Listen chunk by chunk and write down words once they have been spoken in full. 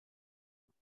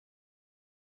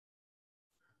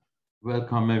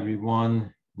Welcome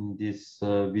everyone. In this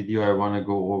video, I want to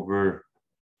go over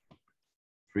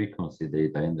frequency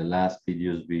data. In the last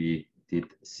videos, we did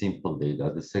simple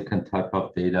data. The second type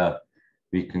of data,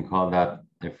 we can call that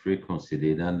a frequency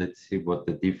data. And let's see what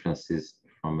the difference is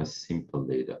from a simple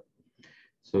data.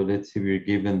 So let's see, we're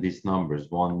given these numbers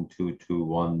 1, 2, 2,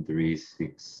 1, 3,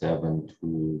 6, 7,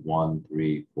 2, 1,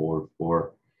 3, 4,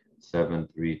 4, 7,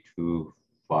 3, 2,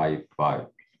 5, 5.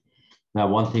 Now,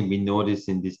 one thing we notice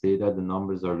in this data, the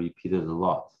numbers are repeated a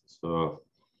lot. So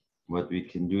what we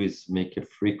can do is make a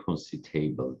frequency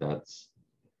table. That's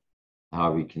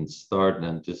how we can start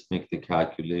and just make the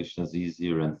calculations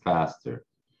easier and faster.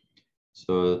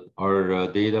 So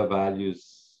our data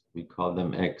values, we call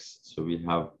them X. So we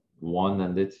have 1,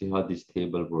 and let's see how this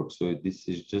table works. So this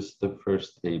is just the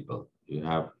first table. You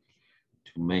have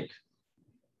to make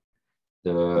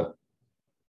the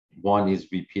 1 is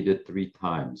repeated 3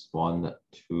 times. 1,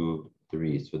 2,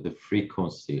 3. So the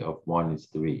frequency of 1 is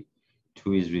 3.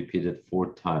 2 is repeated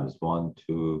 4 times. 1,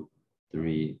 2,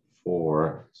 3,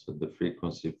 4. So the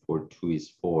frequency for 2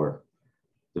 is 4.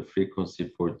 The frequency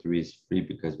for 3 is 3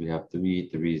 because we have 3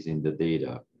 3's in the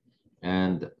data,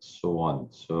 and so on.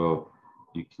 So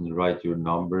you can write your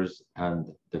numbers and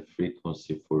the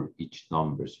frequency for each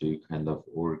number. So you kind of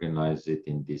organize it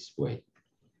in this way.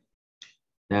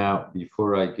 Now,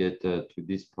 before I get to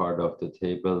this part of the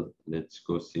table, let's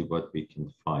go see what we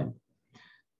can find.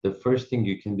 The first thing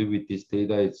you can do with this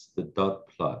data is the dot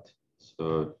plot.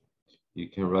 So you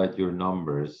can write your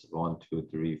numbers 1, 2,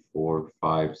 3, 4,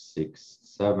 5, 6,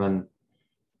 7,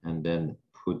 and then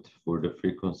put for the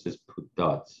frequencies, put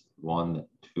dots 1,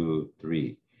 2,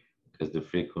 3, because the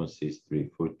frequency is 3.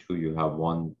 For 2, you have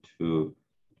 1, 2,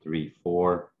 3,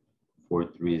 4. For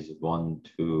 3 is 1,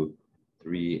 2,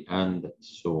 3, and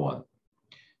so on.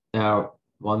 Now,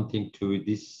 one thing too,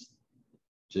 this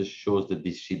just shows the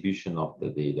distribution of the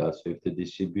data. So if the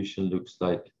distribution looks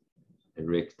like a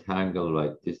rectangle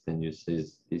like this, then you say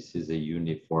this is a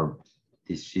uniform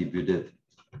distributed,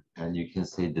 and you can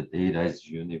say the data is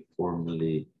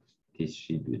uniformly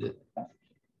distributed.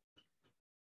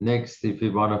 Next, if we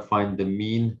want to find the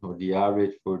mean or the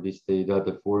average for this data,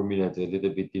 the formula is a little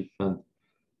bit different.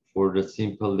 For the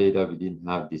simple data, we didn't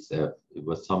have this f. It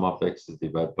was sum of x's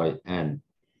divided by n.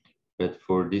 But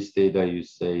for this data, you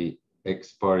say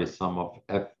x bar is sum of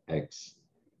fx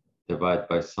divided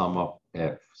by sum of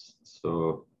f's.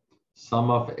 So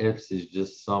sum of f's is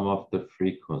just sum of the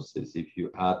frequencies. If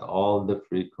you add all the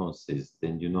frequencies,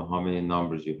 then you know how many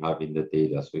numbers you have in the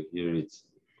data. So here it's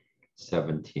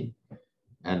 17.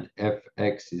 And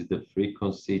fx is the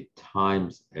frequency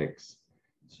times x.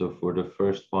 So for the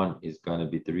first one, it's going to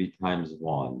be 3 times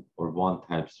 1, or 1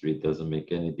 times 3, doesn't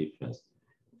make any difference.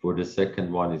 For the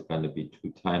second one, it's going to be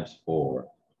 2 times 4.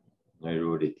 I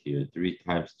wrote it here. 3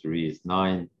 times 3 is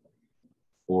 9.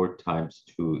 4 times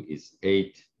 2 is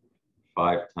 8.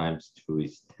 5 times 2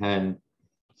 is 10.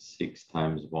 6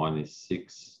 times 1 is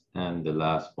 6. And the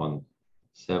last one,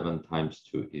 7 times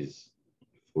 2 is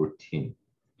 14.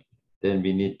 Then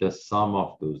we need the sum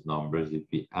of those numbers. If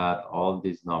we add all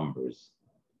these numbers,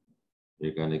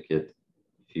 you're going to get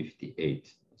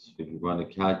 58. So if you want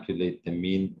to calculate the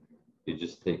mean, you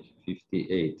just take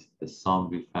 58, the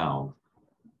sum we found,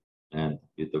 and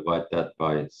you divide that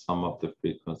by sum of the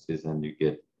frequencies, and you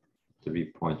get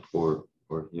 3.4,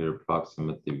 or here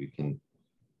approximately we can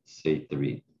say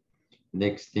 3.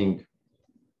 Next thing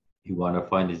you want to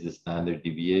find is the standard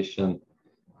deviation.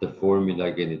 The formula,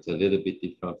 again, it's a little bit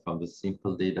different from the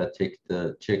simple data.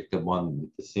 Check the one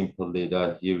with the simple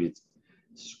data. Here it's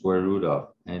square root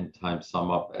of n times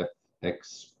sum of fx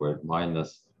squared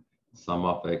minus sum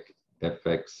of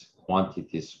fx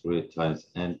quantity squared times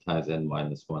n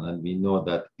minus 1. And we know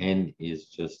that n is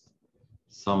just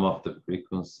sum of the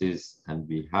frequencies, and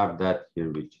we have that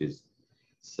here, which is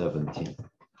 17.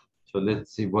 So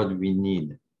let's see what we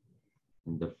need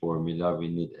in the formula. We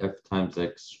need f times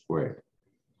x squared.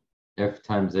 F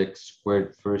times x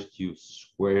squared, first you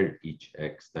square each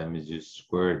x. That means you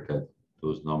square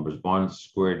those numbers. 1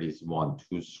 squared is 1,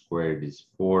 2 squared is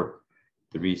 4,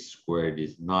 3 squared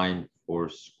is 9, 4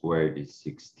 squared is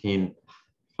 16,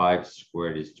 5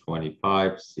 squared is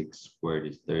 25, 6 squared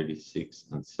is 36,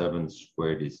 and 7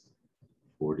 squared is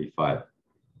 45.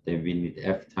 Then we need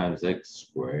f times x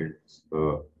squared.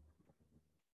 So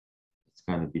it's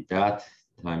going to be that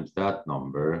times that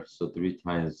number. So 3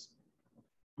 times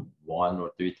 1,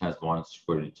 or 3 times 1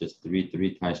 squared is just 3.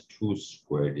 3 times 2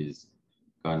 squared is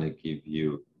going to give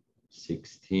you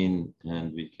 16.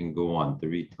 And we can go on.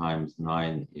 3 times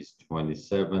 9 is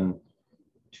 27.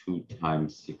 2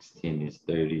 times 16 is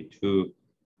 32.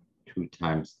 2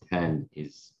 times 10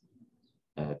 is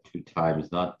 2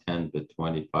 times not 10 but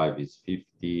 25 is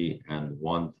 50, and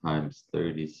 1 times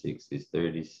 36 is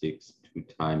 36. 2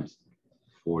 times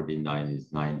 49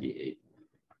 is 98.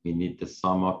 We need the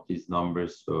sum of these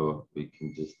numbers, so we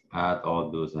can just add all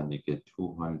those and you get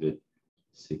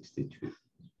 262.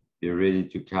 We're ready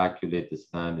to calculate the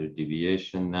standard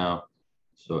deviation now.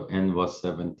 So n was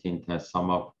 17 times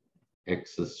sum of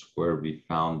x squared. We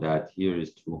found that here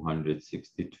is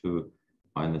 262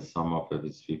 minus sum of it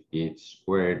is 58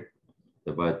 squared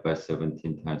divided by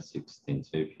 17 times 16.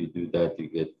 So if you do that, you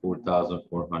get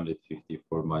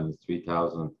 4,454 minus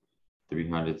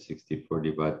 3,364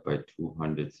 divided by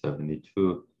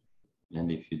 272.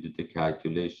 And if you do the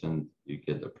calculation, you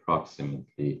get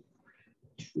approximately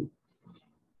 2.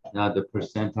 Now the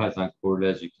percentiles and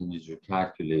correlates, you can use your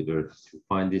calculator to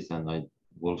find this, and I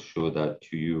will show that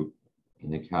to you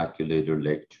in a calculator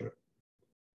lecture.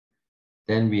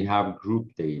 Then we have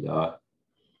group data.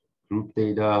 Group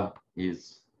data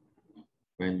is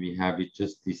when we have it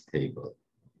just this table.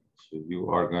 So you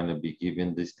are going to be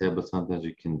given this table. Sometimes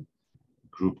you can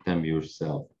group them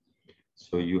yourself.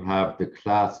 So you have the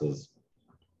classes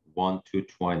 1 to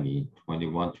 20,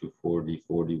 21 to 40,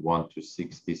 41 to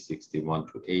 60, 61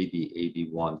 to 80,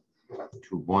 81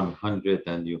 to 100,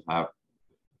 and you have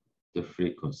the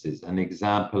frequencies. An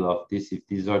example of this, if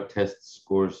these are test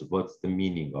scores, what's the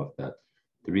meaning of that?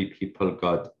 3 people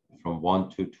got from 1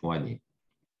 to 20.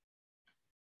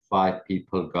 5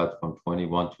 people got from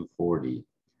 21 to 40.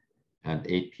 And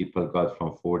 8 people got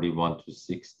from 41 to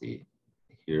 60.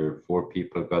 Here, 4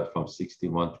 people got from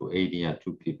 61 to 80, and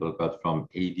 2 people got from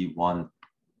 81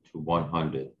 to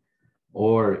 100.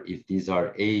 Or if these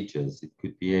are ages, it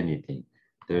could be anything.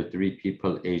 There are 3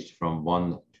 people aged from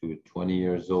 1 to 20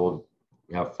 years old.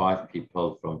 You have 5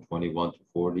 people from 21 to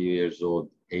 40 years old,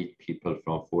 8 people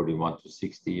from 41 to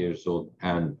 60 years old,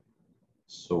 and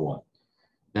so on.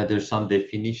 Now there's some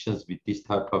definitions with this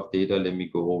type of data. Let me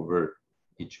go over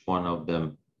each one of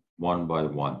them one by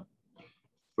one.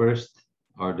 First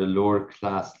are the lower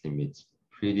class limits.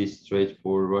 Pretty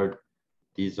straightforward.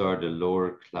 These are the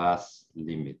lower class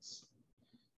limits.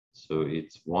 So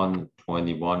it's 1,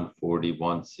 21,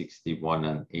 41, 61,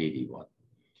 and 81.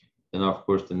 Then of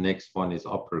course the next one is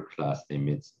upper class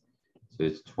limits. So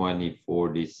it's 20,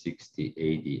 40, 60,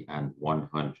 80, and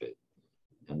 100.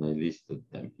 And I listed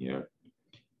them here.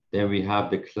 Then we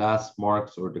have the class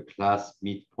marks, or the class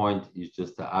midpoint is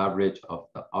just the average of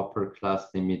the upper class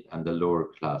limit and the lower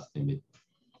class limit.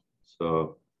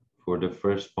 So for the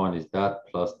first one is that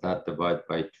plus that divided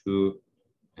by 2.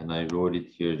 And I wrote it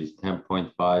here, it is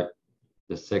 10.5.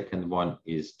 The second one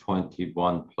is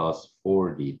 21 plus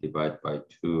 40 divided by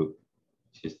 2,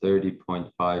 which is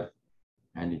 30.5.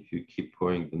 And if you keep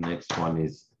going, the next one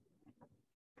is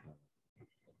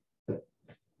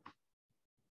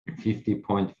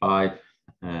 50.5.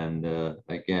 And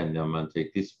again, I'm going to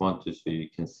take this one too, so you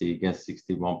can see again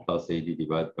 61 plus 80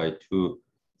 divided by 2,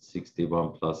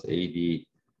 61 plus 80,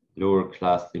 lower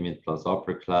class limit plus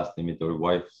upper class limit, or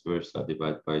vice versa,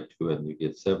 divided by 2, and you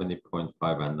get 70.5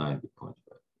 and 90.5.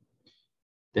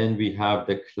 Then we have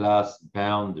the class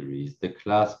boundaries. The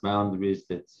class boundaries,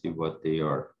 let's see what they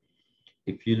are.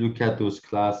 If you look at those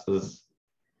classes,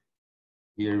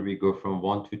 here we go from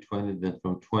 1 to 20, then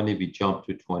from 20 we jump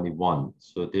to 21.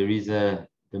 So there is the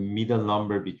middle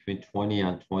number between 20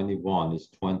 and 21 is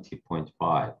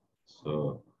 20.5.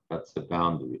 So that's the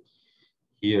boundary.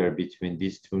 Here between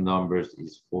these two numbers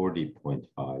is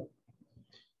 40.5.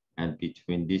 And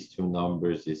between these two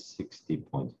numbers is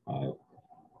 60.5.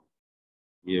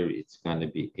 Here it's going to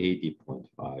be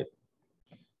 80.5.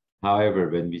 However,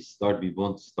 when we start, we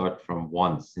won't start from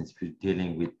 1. Since we're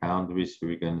dealing with boundaries,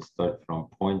 we're going to start from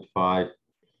 0.5,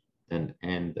 then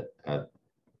end at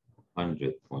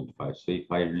 100.5. So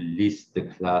if I list the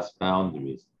class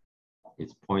boundaries,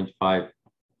 it's 0.5,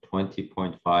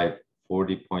 20.5,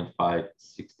 40.5,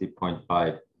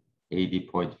 60.5,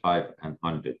 80.5, and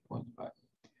 100.5.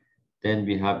 Then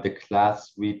we have the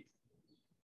class width,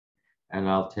 and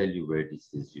I'll tell you where this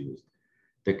is used.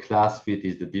 The class width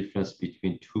is the difference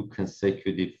between 2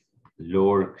 consecutive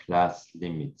lower class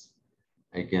limits.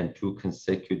 Again, 2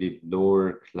 consecutive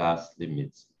lower class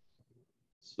limits.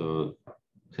 So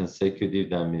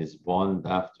consecutive, that means 1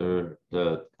 after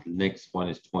the next one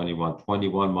is 21.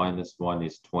 21 minus 1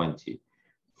 is 20.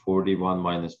 41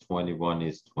 minus 21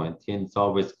 is 20, and it's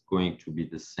always going to be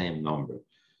the same number.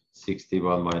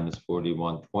 61 minus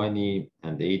 41, 20,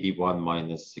 and 81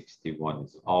 minus 61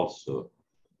 is also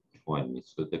 20.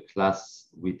 So the class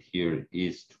width here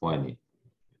is 20.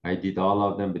 I did all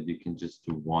of them, but you can just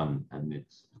do 1 and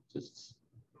it's just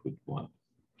put 1.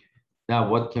 Now,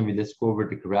 what can we, let's go over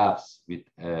the graphs with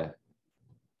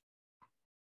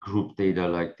group data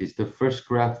like this. The first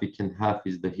graph we can have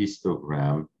is the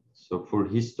histogram. So for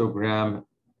histogram,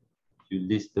 you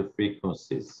list the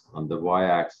frequencies on the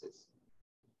y-axis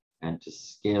and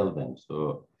just scale them.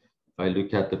 So if I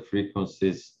look at the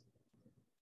frequencies,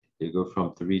 they go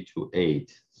from 3 to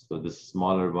 8. So the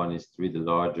smaller one is 3, the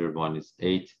larger one is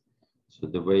 8. So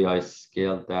the way I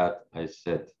scaled that, I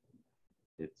said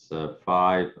it's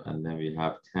 5, and then we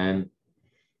have 10.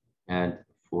 And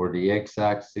for the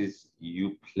x-axis,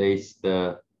 you place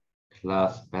the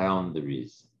class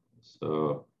boundaries.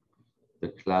 So the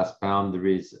class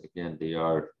boundaries, again, they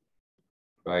are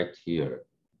right here.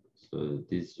 So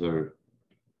these are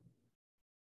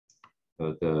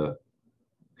the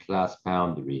class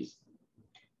boundaries.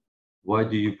 Why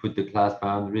do you put the class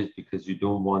boundaries? Because you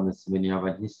don't want to see, when you have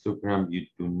a histogram, you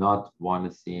do not want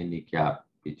to see any gap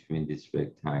between these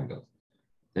rectangles.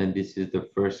 Then this is the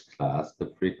first class,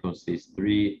 the frequency is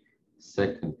 3,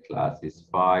 second class is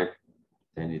 5,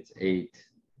 then it's 8,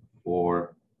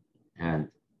 4,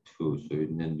 and 2. So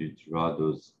then you draw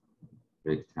those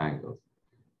rectangles.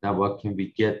 Now what can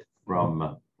we get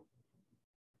from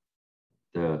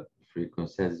the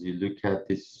frequency? As you look at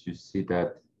this, you see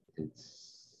that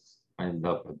it's kind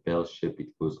of a bell shape.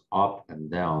 It goes up and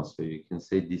down. So you can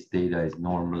say this data is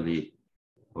normally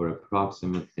or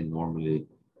approximately normally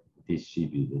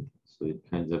distributed. So it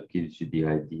kind of gives you the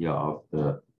idea of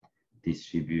the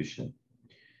distribution.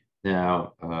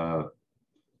 Now,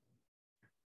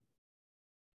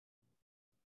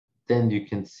 then you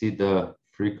can see the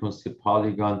frequency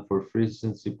polygon. For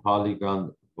frequency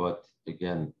polygon, but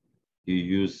again, you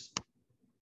use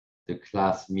the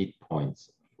class midpoints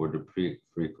for the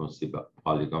frequency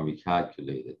polygon. We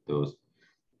calculated those.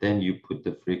 Then you put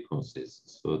the frequencies.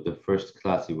 So the first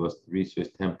class, it was 3, so it's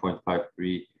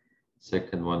 10.53.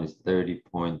 Second one is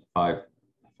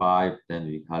 30.55. Then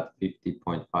we had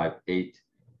 50.58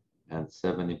 and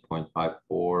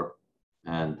 70.54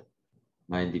 and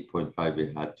 90.5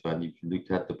 we had. So, and if you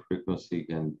look at the frequency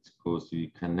again, it goes, you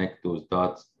connect those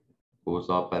dots, goes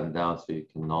up and down, so you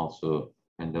can also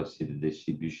kind of see the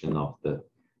distribution of the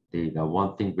data.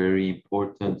 One thing very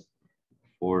important,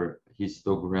 for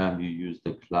histogram, you use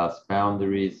the class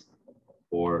boundaries.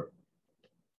 For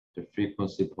the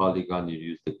frequency polygon, you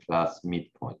use the class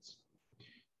midpoints.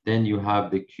 Then you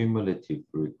have the cumulative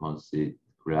frequency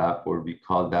graph, or we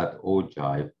call that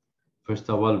ogive. First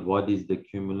of all, what is the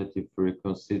cumulative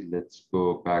frequency? Let's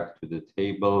go back to the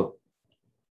table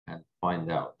and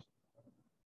find out.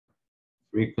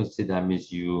 Frequency, that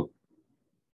means you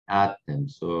add them.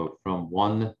 So from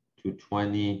 1 to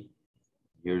 20,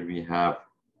 here we have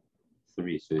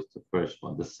 3, so it's the first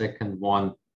one. The second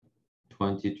one,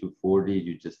 20 to 40,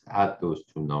 you just add those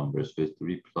two numbers. So it's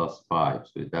 3 plus 5.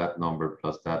 So that number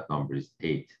plus that number is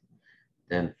 8.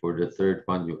 Then for the third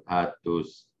one, you add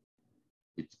those,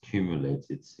 it cumulates,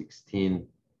 it's 16.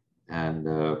 And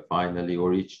finally,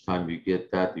 or each time you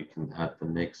get that, you can add the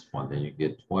next one. Then you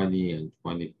get 20, and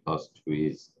 20 plus 2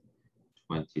 is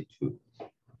 22.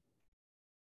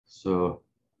 So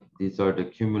these are the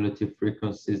cumulative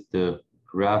frequencies. The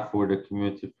graph for the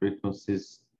cumulative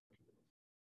frequencies,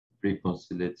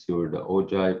 let's see, or the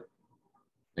ogive.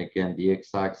 Again, the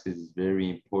x-axis is very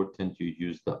important. You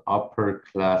use the upper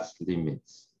class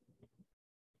limits.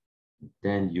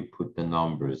 Then you put the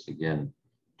numbers again,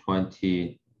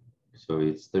 20, so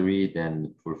it's 3,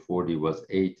 then for 40 was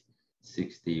 8,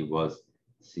 60 was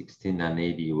 16, and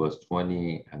 80 was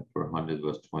 20, and for 100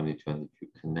 was 22. And if you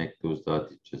connect those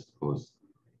dots, it just goes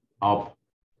up.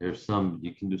 There's some,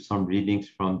 you can do some readings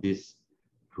from this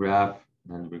graph,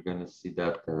 and we're gonna see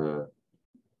that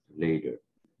later.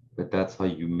 But that's how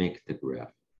you make the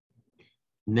graph.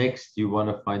 Next, you want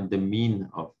to find the mean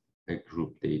of a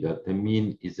group data. The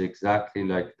mean is exactly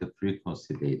like the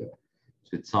frequency data.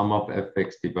 So it's sum of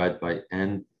fx divided by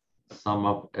n. Sum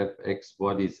of fx,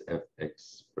 what is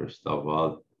fx? First of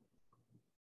all,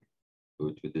 go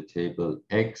to the table.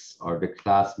 X are the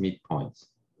class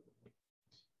midpoints.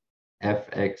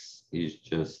 Fx is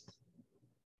just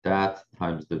that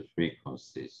times the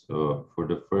frequency. So for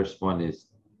the first one is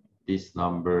this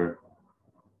number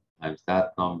times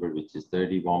that number, which is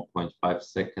 31.5.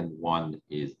 Second one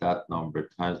is that number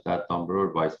times that number,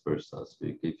 or vice versa. So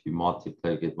if you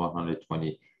multiply, you get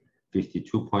 120,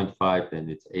 52.5, then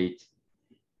it's 8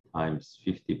 times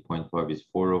 50.5 is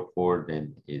 404,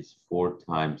 then is 4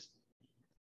 times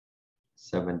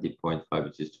 70.5,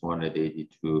 which is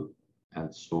 282,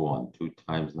 and so on. 2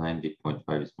 times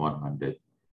 90.5 is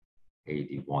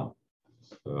 181.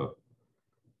 So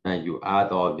now you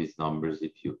add all these numbers.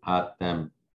 If you add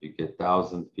them, you get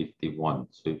 1051.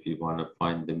 So if you want to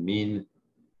find the mean,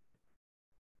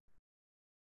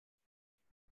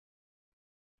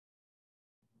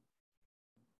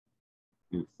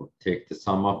 you take the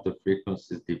sum of the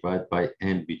frequencies, divide by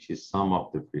n, which is sum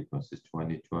of the frequencies,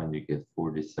 22, and you get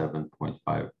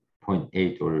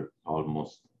 47.5.8 or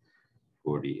almost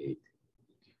 48.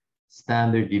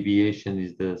 Standard deviation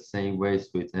is the same way, so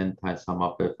it's n times sum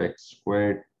of fx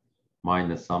squared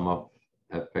minus sum of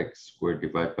fx squared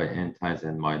divided by n times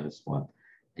n minus 1.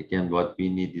 Again, what we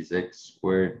need is x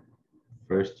squared.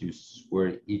 First, you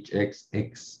square each x.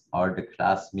 X are the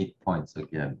class midpoints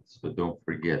again, so don't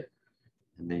forget.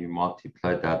 And then you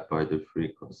multiply that by the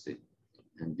frequency.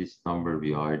 And this number,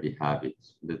 we already have it.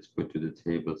 So let's go to the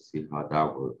table, see how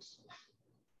that works.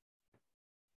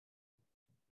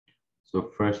 So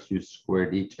first you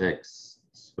squared each x.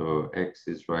 So x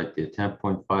is right there.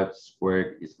 10.5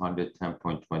 squared is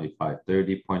 110.25.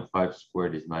 30.5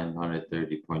 squared is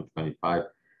 930.25.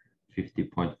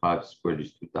 50.5 squared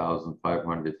is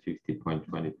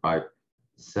 2,550.25.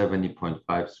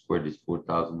 70.5 squared is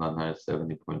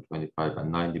 4,970.25.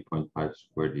 And 90.5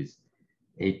 squared is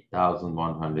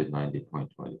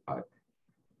 8,190.25.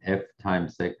 F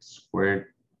times x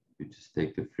squared, you just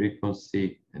take the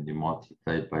frequency and you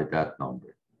multiply it by that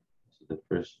number. So the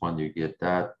first one, you get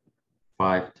that.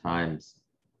 5 times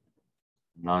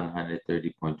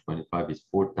 930.25 is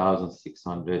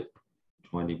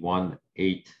 4,621.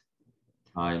 8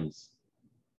 times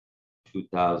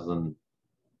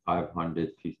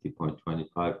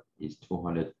 2,550.25 is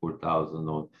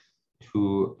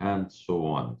 204,002, and so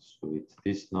on. So it's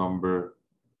this number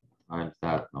times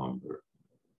that number,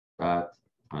 that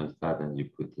times that, and you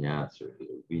put the answer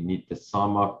here. We need the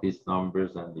sum of these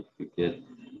numbers, and if you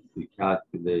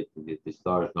calculate, you get this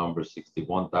large number,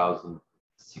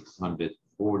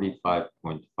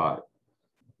 61,645.5.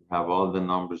 You have all the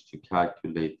numbers to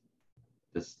calculate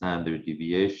the standard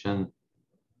deviation.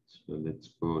 So let's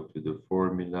go to the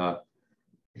formula.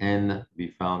 N, we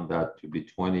found that to be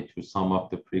 22, sum of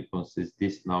the frequencies.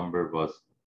 This number was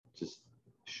just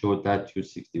showed that to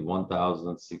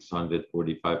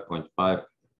 61,645.5.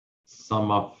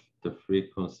 Sum of the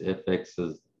frequency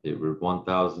fx's, they were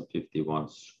 1,051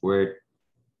 squared,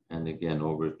 and again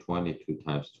over 22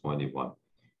 times 21.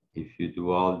 If you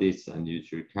do all this and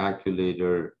use your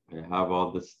calculator, I have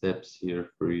all the steps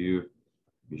here for you.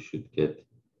 You should get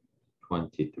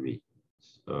 23.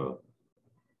 So,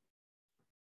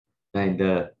 and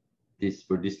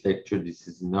for this lecture, this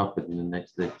is enough. But in the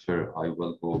next lecture, I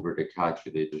will go over the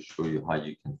calculator, show you how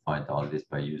you can find all this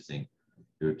by using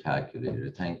your calculator.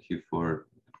 Thank you for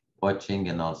watching,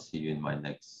 and I'll see you in my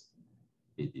next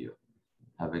video.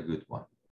 Have a good one.